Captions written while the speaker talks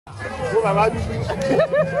How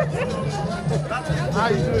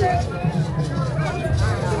you doing?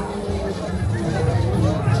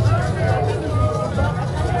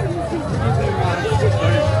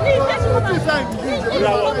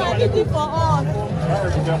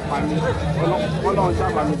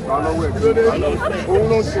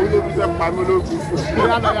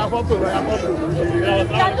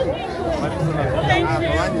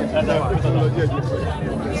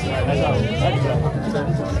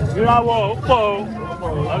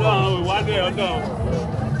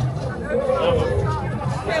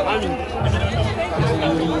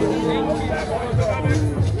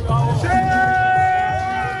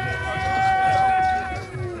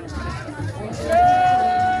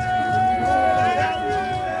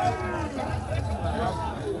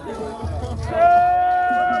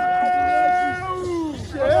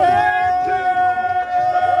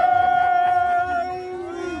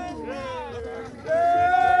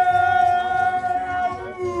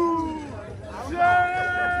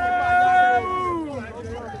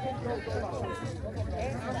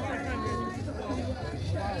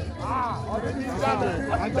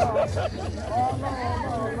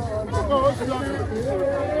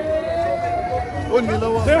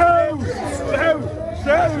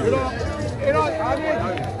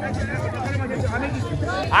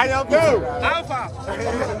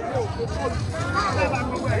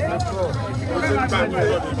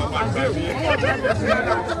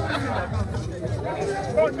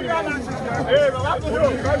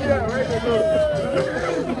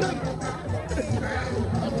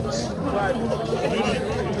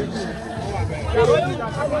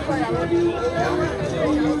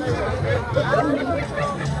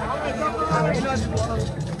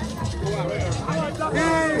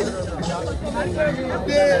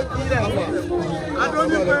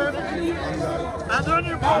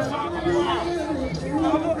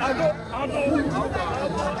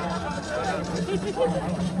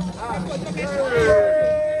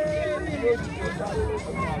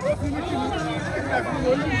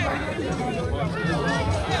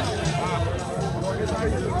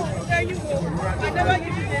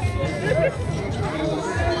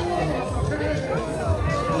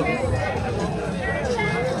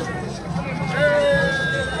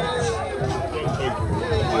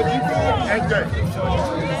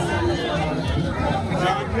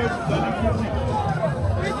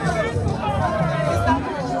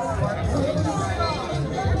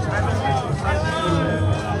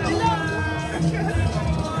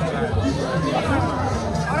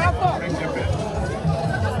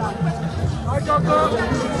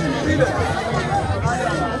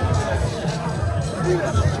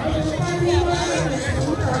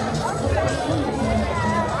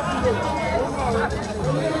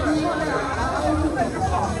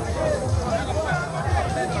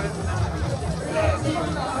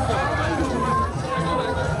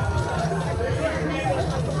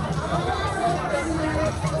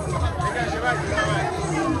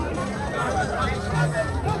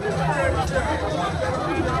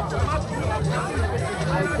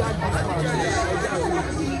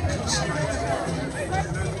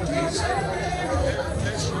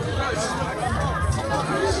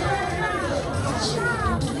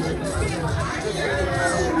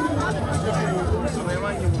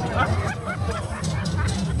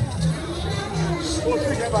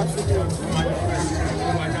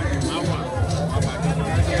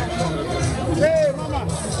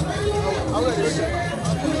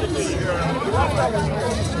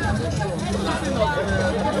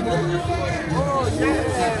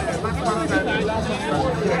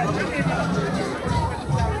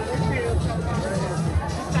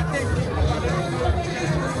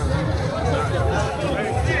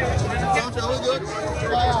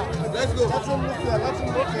 Let's go. Let's go.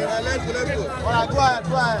 All right, go ahead.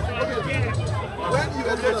 When you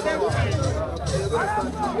open the door, you're going to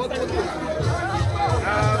start. What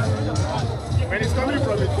when it's coming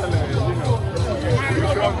from Italy,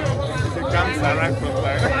 it's a cancer right from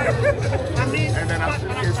there. And then after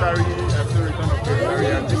kesari, after return of kesari,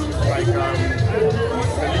 and this is like the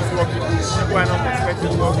least what people are not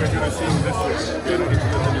expecting what we're going to see in this way.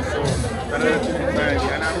 So another thing is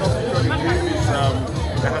and I'm not sure the game is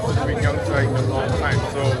that has to be cancer in a long time.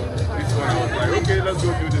 So this one I was like, okay, let's go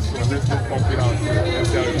do this one. Let's just pump it out.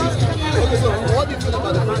 Okay, so what do you feel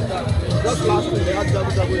about the fact that just last week they had some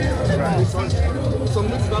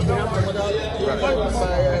weeks back they had some other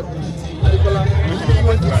by Nicola. He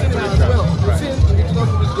went to the cinema as well. We've seen indigenous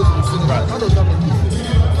movies go to the cinema. How does that make you feel?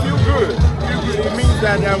 Feel good. It means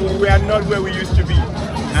that we are not where we used to be.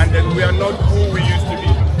 And then we are not who we used to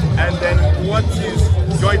be. And then what is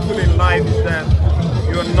joyful in life is that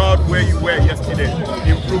you're not where you were yesterday.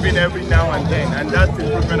 Improving every now and then, and that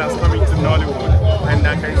improvement has come into Nollywood. And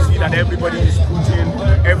I can see that everybody is putting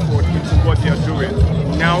effort into what they are doing.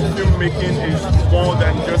 Now filmmaking is more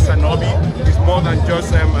than just an hobby. It's more than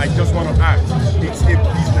just I just want to act. It's a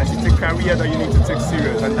business. It's a career that you need to take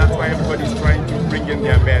serious, and that's why everybody is trying to bring in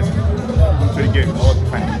their best into the game all the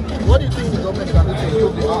time. What do you think the government can do to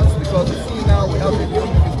improve the arts? Because you see now we have a new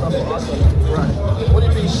minister for arts and right. What do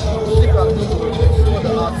you think they can do to improve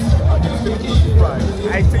the arts and the film industry? Right?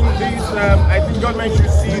 I think government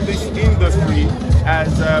should see this industry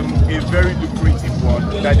as a very lucrative one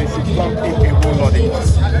that they should pump in a whole lot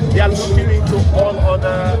into. They are looking into all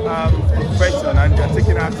other professions and they are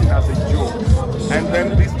taking acting as a joke. And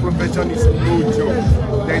then this profession is no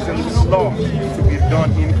joke. There is a lot to be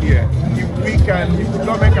done in here. If the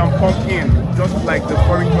government can pump in, just like the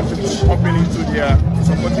foreign countries pumping into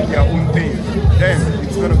supporting their own thing, then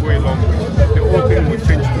it's going to go a long way. The whole thing will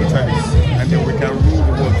change totally, and then we can rule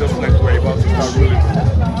the world just like we're about to start ruling.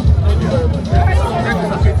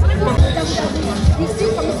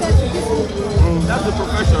 That's the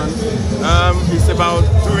profession. It's about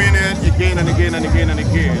doing it again and again and again and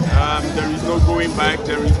again. There is no going back,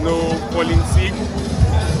 there is no falling sick.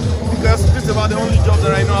 Because this is about the only job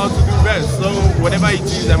that I know how to do best. So whatever it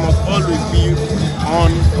is, I must always be on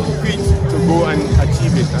fit to go and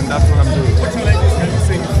achieve it, and that's what I'm doing. What challenges can you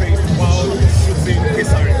say you faced while shooting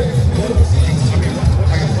Kesari?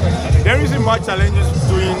 There isn't much challenges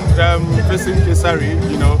doing facing Kesari,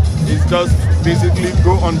 you know. It's just basically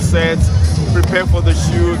go on set, prepare for the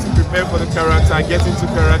shoot, prepare for the character, get into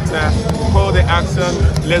character, call the action,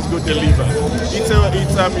 let's go deliver. It's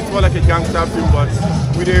more like a gangster film, but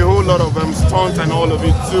with a whole lot of stunts and all of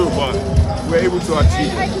it too, but we're able to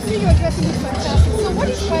achieve. I can see your dressing is fantastic. So what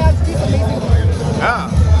inspired this amazing work?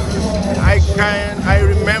 I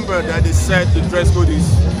remember that they said the dress code is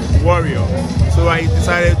warrior, so I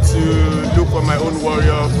decided to look for my own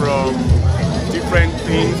warrior from different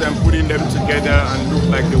things and putting them together and look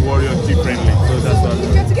like the warrior differently. So that's what I'm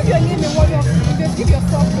doing. If you have to give your name a warrior, if you have to give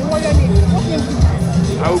yourself a warrior name, what name would you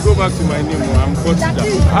have? I will go back to my name. I'm Kotida.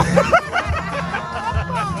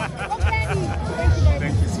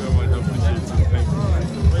 Thank you so much. I appreciate it. Thank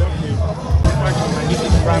you. This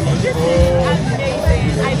is Ramos. This is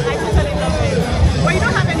amazing. I totally love it. But you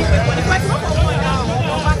don't have any way for the question.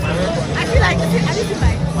 I feel like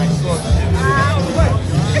my sword.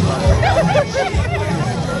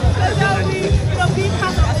 So being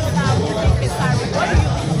part of this Kesari, what do you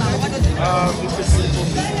think about it? It's a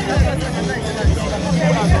beautiful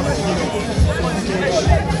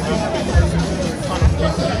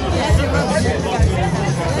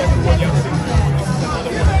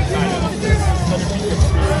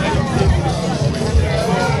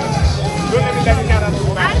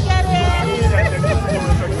I get it.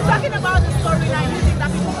 Talking about the storyline, you think that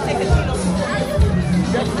people take a deal of it?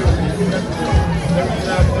 Definitely. There is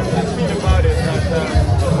a thing about it that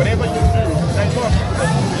whatever you do, there's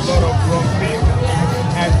a lot of wrong things,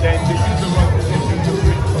 and then they use the wrong decision to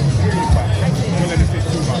bring some purify. Don't let me say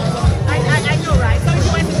too much. I know, right? So if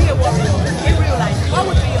you were to be a warrior in real life, what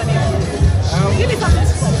would be your name? Give me something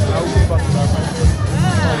strong. I will go back to my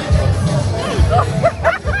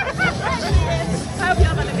I hope you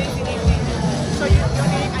have an amazing evening. So your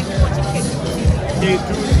name, I keep watching K2 TV.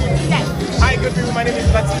 Yes. Hi, good people. My name is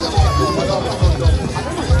Lateef.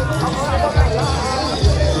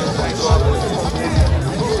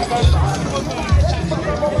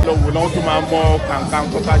 Lọ́wọ́ tó máa mọ kàǹkàn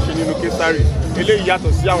kọ́ta ṣe nínú Kesari. Eléyìí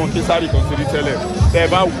yàtọ̀ sí àwọn Kesari kan ti rí tẹ́lẹ̀. Tẹ́ ẹ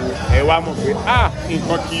bá wò ẹ wá mọ̀ pé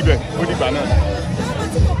nǹkan kì í bẹ̀ ó dìgbà náà.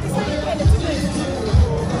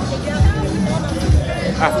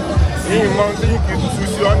 Yìí mọ tí kì í tu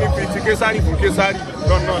sí ọ ní fi ti Kesari fún Kesari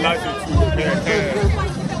lọ́nà láti tu.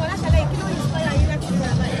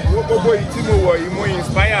 Gbogbo yìí tí mo wọ̀ yìí mo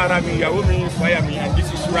inspire ara mi, ìyàwó mi inspire mi, and this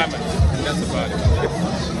is Rama. That's about it.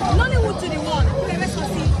 Nollywood to the one,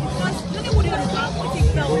 because Nollywood is about what it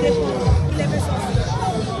felt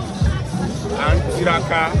à ń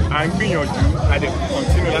tiraka, à ń gbìyànjú, a dẹ̀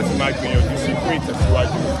continue láti máa gbìyànjú sí fún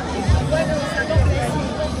ìtẹ̀síwájú.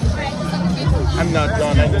 I'm not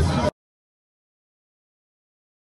done.